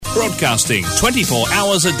Broadcasting 24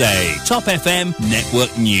 hours a day. Top FM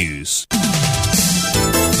Network News.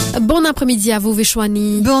 Bon après-midi à vous,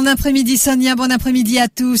 Véchouani. Bon après-midi, Sonia. Bon après-midi à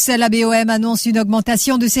tous. La BOM annonce une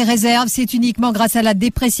augmentation de ses réserves. C'est uniquement grâce à la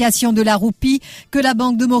dépréciation de la roupie que la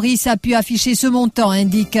Banque de Maurice a pu afficher ce montant,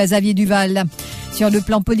 indique Xavier Duval. Sur le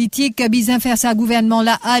plan politique, Bizin faire sa gouvernement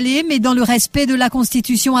l'a allé, mais dans le respect de la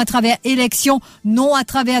Constitution à travers élection, non à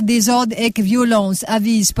travers désordre et violence,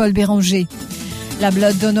 avise Paul Béranger. La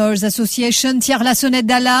Blood Donors Association tire la sonnette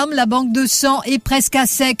d'alarme. La banque de sang est presque à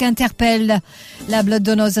sec, interpelle la Blood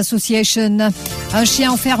Donors Association. Un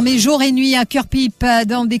chien enfermé jour et nuit à Cœur-Pipe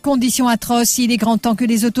dans des conditions atroces. Il est grand temps que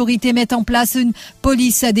les autorités mettent en place une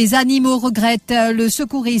police des animaux, regrette le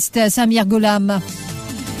secouriste Samir Gholam.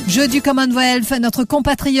 Jeu du Commonwealth, notre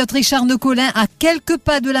compatriote Richard Necolin à quelques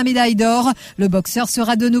pas de la médaille d'or. Le boxeur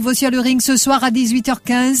sera de nouveau sur le ring ce soir à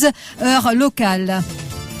 18h15, heure locale.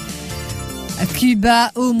 À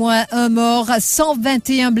Cuba, au moins un mort,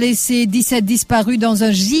 121 blessés, 17 disparus dans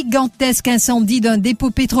un gigantesque incendie d'un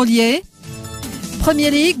dépôt pétrolier.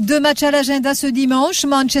 Premier League, 2 matchs à l'agenda ce dimanche.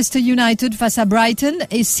 Manchester United face à Brighton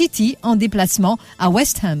et City en déplacement à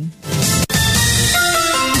West Ham.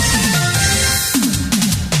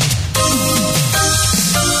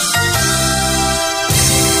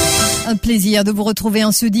 Un plaisir de vous retrouver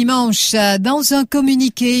en ce dimanche. Dans un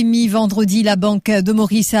communiqué mis vendredi, la Banque de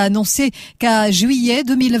Maurice a annoncé qu'à juillet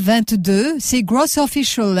 2022, ses Gross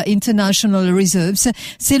Official International Reserves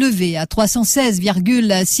s'élevaient à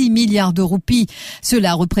 316,6 milliards de roupies.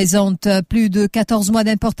 Cela représente plus de 14 mois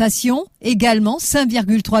d'importation, également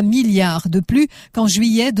 5,3 milliards de plus qu'en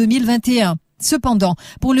juillet 2021. Cependant,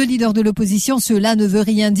 pour le leader de l'opposition, cela ne veut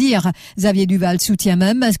rien dire. Xavier Duval soutient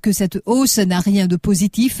même que cette hausse n'a rien de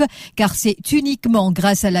positif, car c'est uniquement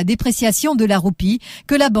grâce à la dépréciation de la roupie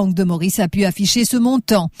que la Banque de Maurice a pu afficher ce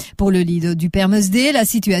montant. Pour le leader du PERMSD, la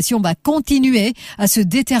situation va continuer à se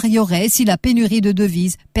détériorer si la pénurie de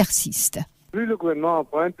devises persiste. Plus le gouvernement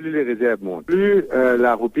emprunte, plus les réserves montent. Plus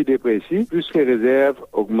la roupie déprécie, plus les réserves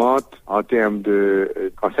augmentent en termes de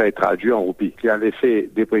quand ça est traduit en roupie. Il y a l'effet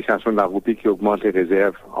dépréciation de la roupie qui augmente les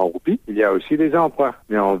réserves en roupie. Il y a aussi les emprunts.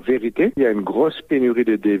 Mais en vérité, il y a une grosse pénurie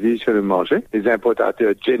de devises sur le marché. Les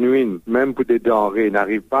importateurs genuines, même pour des denrées,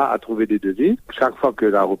 n'arrivent pas à trouver des devises. Chaque fois que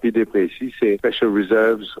la roupie déprécie, ces special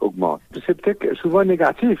reserves augmentent. C'est peut-être souvent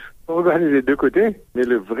négatif. On regarde les deux côtés, mais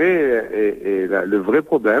le vrai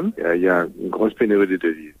problème, il y a une grosse pénurie de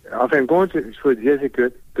devises. En fin de compte, ce qu'il faut dire, c'est que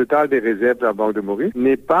le total des réserves de la Banque de Maurice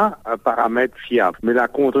n'est pas un paramètre fiable. Mais la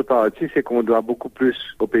contrepartie, c'est qu'on doit beaucoup plus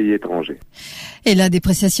aux pays étrangers. Et la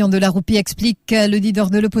dépréciation de la roupie explique que le leader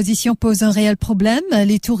de l'opposition pose un réel problème.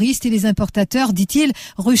 Les touristes et les importateurs, dit-il,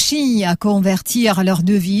 rechignent à convertir leurs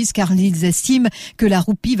devises car ils estiment que la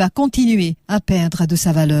roupie va continuer à perdre de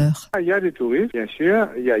sa valeur. Il y a des touristes, bien sûr,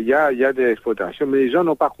 il y a des exportations, mais les gens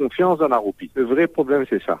n'ont pas confiance dans la roupie. Le vrai problème,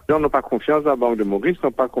 c'est ça. Les gens n'ont pas confiance dans la Banque de Maurice,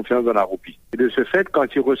 n'ont pas confiance dans la roupie. Et de ce fait, quand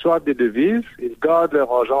ils reçoivent des devises, ils gardent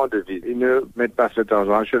leur argent en devises. Ils ne mettent pas cet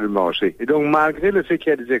argent sur le marché. Et donc, malgré le fait qu'il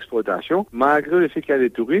y a des exportations, malgré le fait qu'il y a des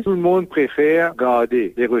touristes, tout le monde préfère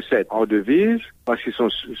garder les recettes en devises parce qu'ils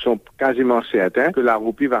sont quasiment certains que la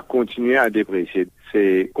roupie va continuer à déprécier.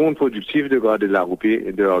 C'est contre-productif de garder de la roupie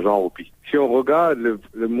et de l'argent en roupie. Si on regarde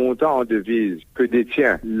le montant en devises que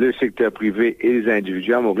détient le secteur privé et les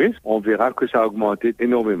individus à Maurice, on verra que ça a augmenté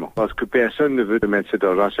énormément parce que personne ne veut mettre cet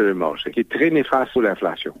argent sur le marché, qui est très néfaste pour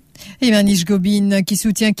l'inflation. Et Manish Gobin qui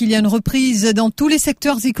soutient qu'il y a une reprise dans tous les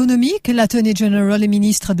secteurs économiques. L'Attorney General et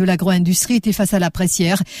ministre de l'agro-industrie était face à la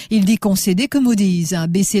pressière. Il dit concéder que Moody's a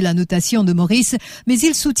baissé la notation de Maurice, mais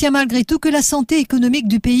il soutient malgré tout que la santé économique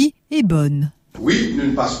du pays est bonne. Oui,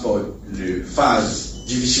 nous ne passons pas de phase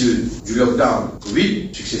difficile du lockdown Covid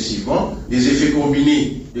successivement. Les effets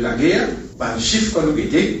combinés de la guerre, par les chiffres qu'on nous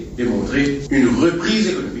guettait, démontraient une reprise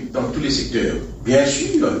économique dans tous les secteurs. Bien sûr,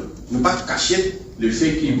 nous ne pas cacher le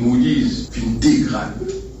fait qu'ils Moody's une dégrade.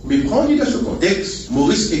 Mais prendre dans ce contexte,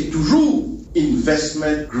 Maurice est toujours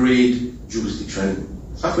investment grade jurisdiction.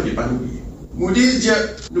 Ça, il ne faut pas l'oublier. Moody's dit,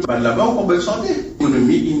 nous parlons là-bas en bonne santé.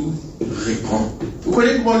 L'économie, il répond. Vous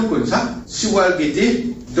connaissez comment nous connaissons ça? Si vous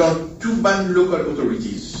regardez dans tout ban local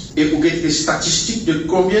authorities et vous regardez les statistiques de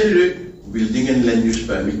combien le Building and Land Use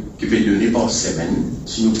Permit qui peut donner par semaine,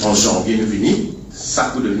 si nous prenons janvier, nous venons,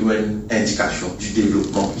 ça peut donner une indication du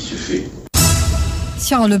développement qui se fait.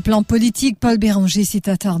 Sur le plan politique, Paul Béranger s'est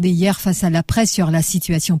attardé hier face à la presse sur la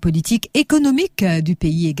situation politique économique du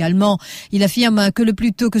pays également. Il affirme que le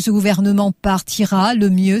plus tôt que ce gouvernement partira, le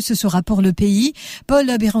mieux ce sera pour le pays. Paul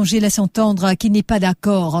Béranger laisse entendre qu'il n'est pas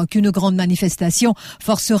d'accord qu'une grande manifestation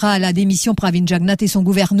forcera à la démission Pravin Jagnat et son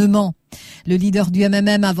gouvernement. Le leader du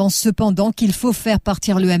MMM avance cependant qu'il faut faire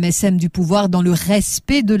partir le MSM du pouvoir dans le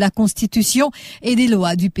respect de la Constitution et des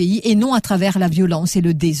lois du pays et non à travers la violence et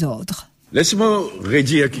le désordre. Laisse-moi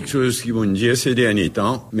redire quelque chose qu'ils vont dire ces derniers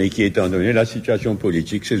temps, mais qui, étant donné la situation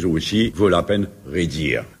politique, c'est aussi, vaut la peine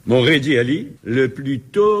redire. Mon redire, le plus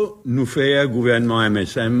tôt nous faire gouvernement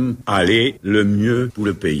MSM aller le mieux pour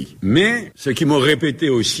le pays. Mais, ce qu'ils m'ont répété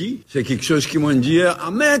aussi, c'est quelque chose qu'ils m'ont dit à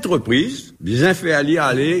maintes reprises, bien fait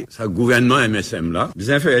aller, ça gouvernement MSM là,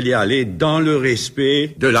 bien fait aller dans le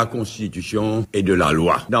respect de la Constitution et de la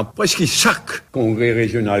loi. Dans presque chaque congrès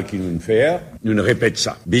régional qu'ils nous fait, nous ne répète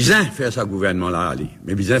ça. Bien faire ça gouvernement là aller,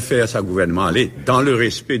 mais bien faire ça gouvernement aller dans le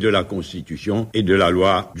respect de la Constitution et de la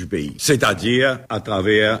loi du pays. C'est-à-dire à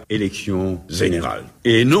travers élections générales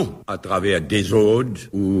et non à travers désordre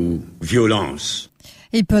ou violence.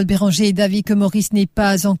 Et Paul Béranger est d'avis que Maurice n'est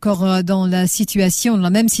pas encore dans la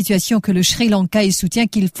même situation que le Sri Lanka et soutient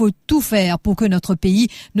qu'il faut tout faire pour que notre pays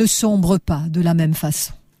ne sombre pas de la même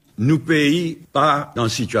façon. Nous pays pas dans la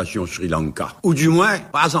situation Sri Lanka, ou du moins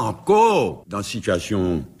pas encore dans la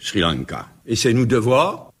situation Sri Lanka. Et c'est nous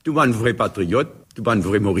devoir, tout un vrai patriote, tout un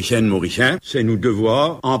vrai Mauricien, c'est nous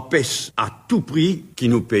devoir empêcher à tout prix que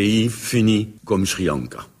nos pays finissent comme Sri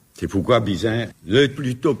Lanka. C'est pourquoi Bizin, le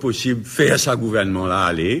plus tôt possible, faire sa gouvernement-là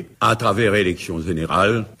aller à travers élections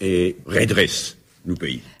générales et redresse nos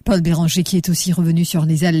pays. Paul Béranger qui est aussi revenu sur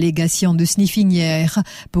les allégations de sniffing hier.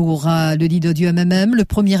 Pour le leader du MMM, le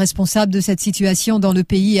premier responsable de cette situation dans le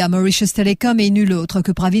pays à Mauritius Telecom est nul autre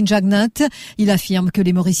que Pravin Jagnat. Il affirme que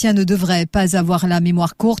les Mauriciens ne devraient pas avoir la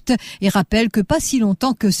mémoire courte et rappelle que pas si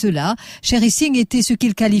longtemps que cela, Sherry Singh était ce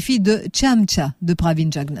qu'il qualifie de chamcha de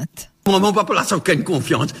Pravin Jagnat. Pour mon papa, là, sans aucune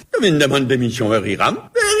confiance. Il y avait une demande d'émission à Riram.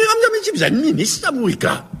 Riram, vous êtes ministre à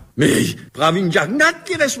Mourika. Mais Pravin Jagnat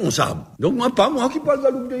qui est responsable. Donc moi qui parle de la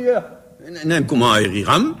loupe d'ailleurs. Comment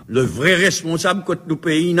Riram, le vrai responsable quand le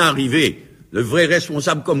pays n'est arrivé, le vrai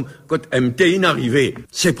responsable comme quand MT est arrivé,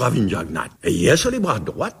 c'est Pravin Jagnat. Et hier, sur les bras de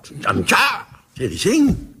droite, Chamcha, c'est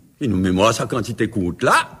Singh. Il nous mémoire sa quantité coûte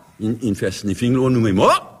là. Il fait sniffing, là, nous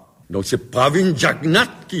mémoire. Donc c'est Pravin Jagnat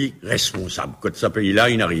qui est responsable. Quand ce pays-là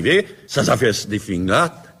est arrivé, ça fait sniffing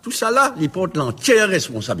là. Tout ça là, il porte l'entière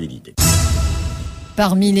responsabilité.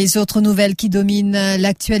 Parmi les autres nouvelles qui dominent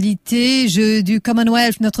l'actualité, Jeux du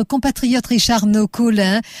Commonwealth, notre compatriote Richard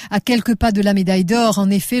Nocolin à quelques pas de la médaille d'or. En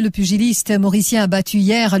effet, le pugiliste mauricien a battu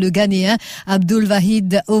hier le Ghanéen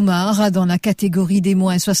Abdulwahid Omar dans la catégorie des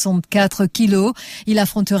moins 64 kilos. Il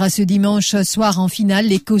affrontera ce dimanche soir en finale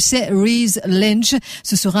l'Écossais Rhys Lynch.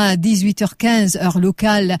 Ce sera à 18h15 heure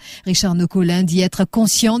locale. Richard Nocolin dit être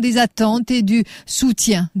conscient des attentes et du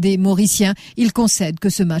soutien des Mauriciens. Il concède que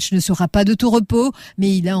ce match ne sera pas de tout repos,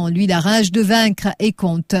 mais il a en lui la rage de vaincre et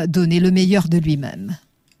compte donner le meilleur de lui-même.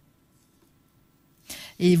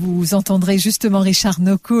 Et vous entendrez justement Richard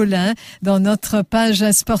Nocolin dans notre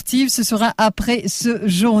page sportive. Ce sera après ce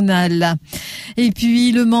journal. Et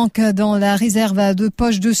puis, le manque dans la réserve de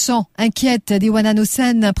poches de sang inquiète Dewan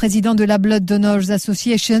Hossain, président de la Blood Donors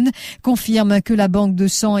Association, confirme que la banque de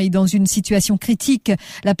sang est dans une situation critique.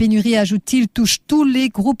 La pénurie, ajoute-t-il, touche tous les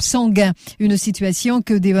groupes sanguins. Une situation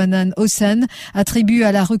que Dewan Hossain attribue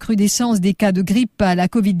à la recrudescence des cas de grippe à la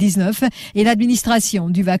Covid-19 et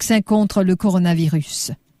l'administration du vaccin contre le coronavirus.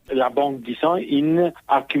 La banque du sang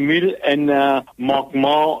accumule un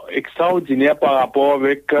manquement extraordinaire par rapport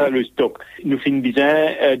avec le stock. Nous finissons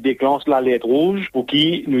bien déclenche l'alerte rouge pour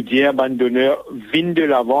qui nous dit un donneur vienne de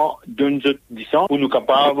l'avant d'un du sang pour nous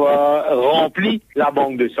capables remplir la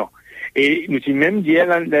banque de sang. Et nous avons même dit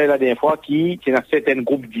la dernière fois qu'il y a certains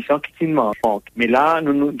groupes du sang qui manquent. Mais là,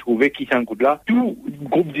 nous trouvons qu'il s'en coûte là, tout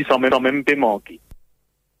groupe du sang même peut manquer.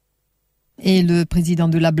 Et le président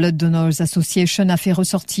de la Blood Donors Association a fait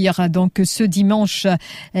ressortir donc ce dimanche,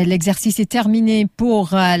 l'exercice est terminé pour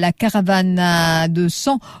la caravane de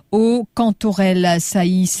sang au Cantorel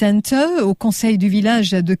Saï Center, au conseil du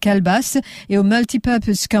village de Calbas et au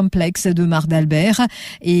Multipurpose Complex de Mar d'Albert.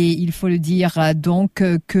 Et il faut le dire donc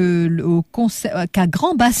qu'à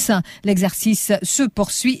Grand Bassin, l'exercice se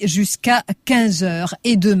poursuit jusqu'à 15h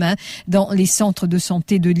et demain dans les centres de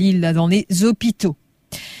santé de l'île, dans les hôpitaux.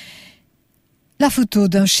 La photo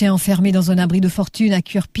d'un chien enfermé dans un abri de fortune à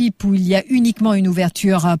Curepipe où il y a uniquement une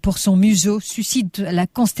ouverture pour son museau suscite la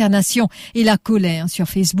consternation et la colère sur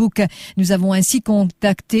Facebook. Nous avons ainsi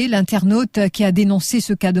contacté l'internaute qui a dénoncé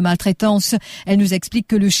ce cas de maltraitance. Elle nous explique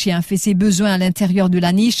que le chien fait ses besoins à l'intérieur de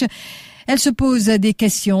la niche. Elle se pose des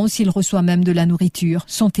questions s'il reçoit même de la nourriture.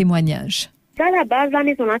 Son témoignage. À la base, la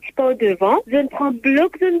maison là, tu pars devant, je ne prends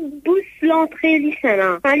bloc, je ne bouge l'entrée lycée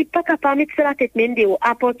là. Elle n'est pas capable de mettre sur la tête même de haut,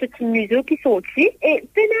 à part ce petit museau qui sortit. Et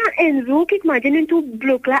pendant un jour, qui m'a dit, nous tout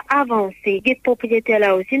bloc là avancé. Les propriétaires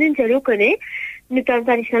là aussi, nous le connaissons. Nous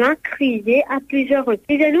avons là crié à plusieurs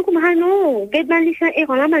reprises. Et nous, comme, ah non, get man lycée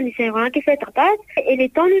errant là, qui fait tapas. Et les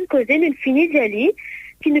temps, nous causer, nous finissons d'aller.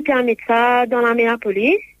 Qui nous permet ça dans la la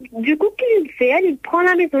police. Du coup, qu'il fait, il prend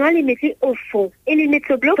la maison là, il met au fond. Et il met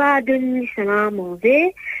ce bloc, pas de lycéen à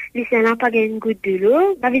manger, lycéen pas gagner une goutte de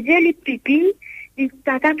l'eau. Ça veut dire, les pipis, les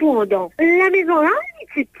tata tout en dents. La maison là,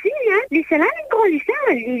 c'est petit, hein. Lycéen, un grand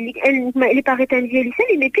lycéen, il paraît un vieux lycéen,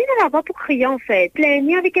 il met plus dans la voix pour crier, en fait.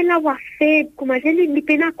 Plaigner avec elle l'avoir fait, comment j'ai dit, il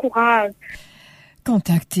peine à courage.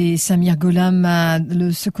 Contacté, Samir Golam,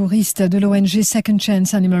 le secouriste de l'ONG Second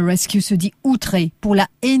Chance Animal Rescue, se dit outré. Pour la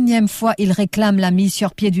énième fois, il réclame la mise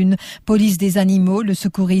sur pied d'une police des animaux. Le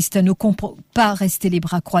secouriste ne comprend pas rester les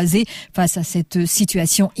bras croisés face à cette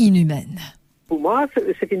situation inhumaine. Pour moi,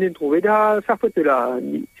 ce qu'il nous trouvait dans sa photo-là,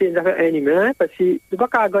 c'est une affaire inhumaine, parce que nous ne pouvons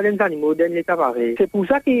pas regarder les animaux dans l'état pareil. C'est pour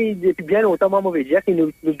ça que depuis bien longtemps, moi, je veux dire que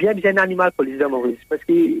nous bien besoin d'animal police de Maurice. Parce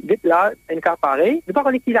que dès là, un cas pareil, nous ne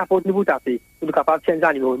pouvons pas qui la faute, nous vous taper. Nous sommes capables de tirer les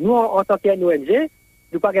animaux. Nous, en tant qu'ONG,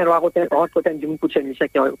 nous ne pouvons pas rencontrer du monde pour tirer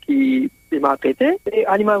qui est maltraité. Et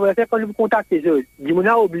animal welfare, quand nous contactons les autres, nous sommes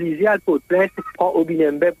obligés à le porter plainte pour prendre au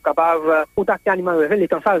binembe pour capable contacter animal welfare. Les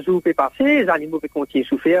temps ça, jour peut passer, les animaux peuvent continuer à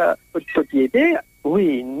souffrir de société.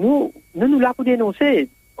 Oui, nous là pour dénoncer.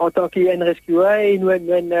 En tant qu'UN Rescuer et nous ONG,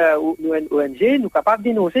 nous sommes capables de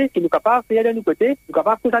dénoncer, nous sommes capables de faire de nos côtés, nous sommes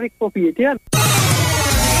capables de causer avec propriétaire.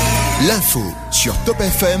 L'info sur Top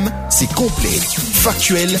FM, c'est complet,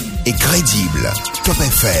 factuel et crédible. Top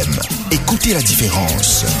FM, écoutez la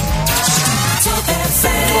différence. Top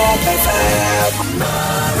FM,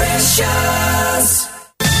 Mauritius.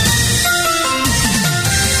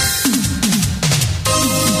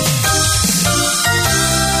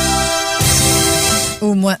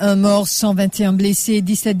 Au moins un mort, 121 blessés,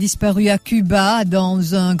 17 disparus à Cuba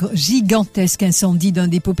dans un gigantesque incendie d'un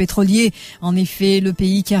dépôt pétrolier. En effet, le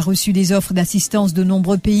pays qui a reçu des offres d'assistance de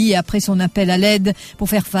nombreux pays après son appel à l'aide pour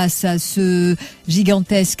faire face à ce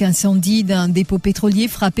gigantesque incendie d'un dépôt pétrolier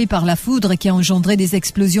frappé par la foudre qui a engendré des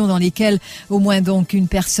explosions dans lesquelles au moins donc une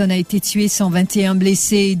personne a été tuée, 121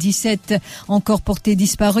 blessés, 17 encore portés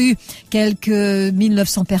disparus. Quelques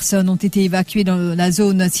 1900 personnes ont été évacuées dans la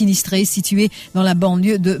zone sinistrée située dans la banlieue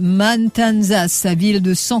de Matanzas, ville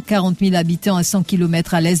de 140 000 habitants à 100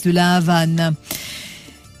 km à l'est de la Havane.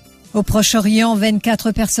 Au Proche-Orient,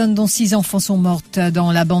 24 personnes dont 6 enfants sont mortes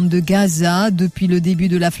dans la bande de Gaza depuis le début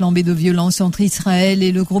de la flambée de violence entre Israël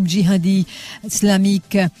et le groupe djihadi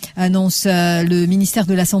islamique, annonce le ministère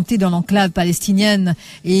de la Santé dans l'enclave palestinienne,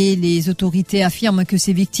 et les autorités affirment que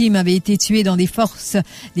ces victimes avaient été tuées dans des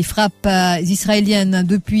frappes israéliennes.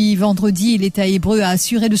 Depuis vendredi, l'État hébreu a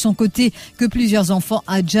assuré de son côté que plusieurs enfants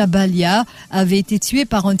à Jabalia avaient été tués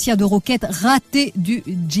par un tir de roquette raté du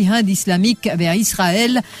djihad islamique vers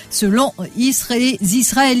Israël, selon les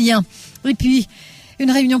Israéliens. Et puis, une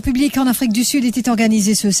réunion publique en Afrique du Sud était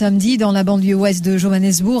organisée ce samedi dans la banlieue ouest de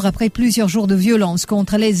Johannesburg après plusieurs jours de violence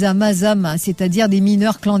contre les Amazama, c'est-à-dire des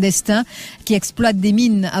mineurs clandestins qui exploitent des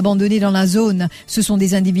mines abandonnées dans la zone. Ce sont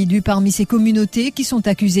des individus parmi ces communautés qui sont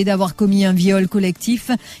accusés d'avoir commis un viol collectif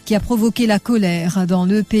qui a provoqué la colère dans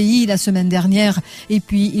le pays la semaine dernière. Et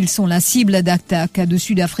puis, ils sont la cible d'attaques de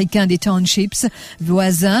Sud-Africains des townships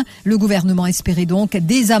voisins. Le gouvernement espérait donc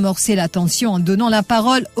désamorcer la tension en donnant la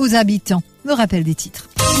parole aux habitants. Me rappelle des titres.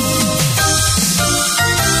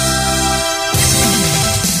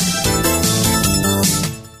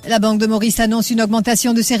 La Banque de Maurice annonce une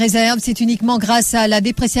augmentation de ses réserves. C'est uniquement grâce à la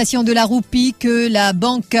dépréciation de la roupie que la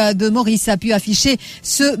Banque de Maurice a pu afficher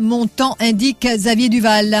ce montant, indique Xavier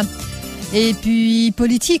Duval. Et puis,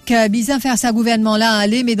 politique, bizarre faire sa gouvernement-là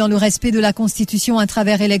aller, mais dans le respect de la Constitution à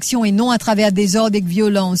travers élection et non à travers désordre et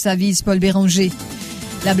violence, avise Paul Béranger.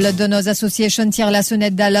 La Blood Donors Association tire la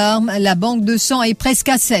sonnette d'alarme. La banque de sang est presque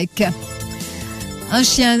à sec. Un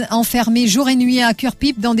chien enfermé jour et nuit à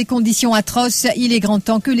Curepipe dans des conditions atroces. Il est grand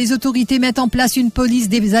temps que les autorités mettent en place une police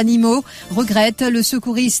des animaux, regrette le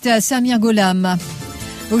secouriste Samir Golam.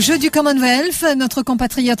 Au jeu du Commonwealth, notre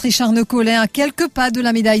compatriote Richard Necolin à quelques pas de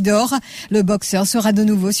la médaille d'or. Le boxeur sera de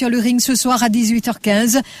nouveau sur le ring ce soir à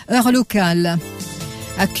 18h15, heure locale.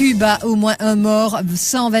 À Cuba, au moins un mort,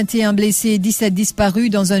 121 blessés, 17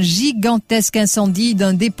 disparus dans un gigantesque incendie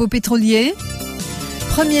d'un dépôt pétrolier.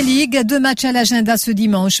 Premier League, 2 matchs à l'agenda ce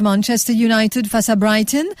dimanche. Manchester United face à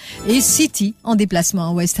Brighton et City en déplacement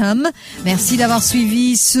à West Ham. Merci d'avoir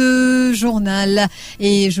suivi ce journal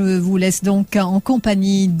et je vous laisse donc en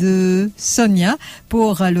compagnie de Sonia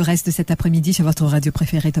pour le reste de cet après-midi sur votre radio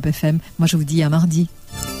préférée Top FM. Moi, je vous dis à mardi.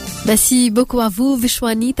 Merci beaucoup à vous,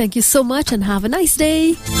 Vishwani. Thank you so much and have a nice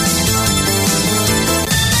day.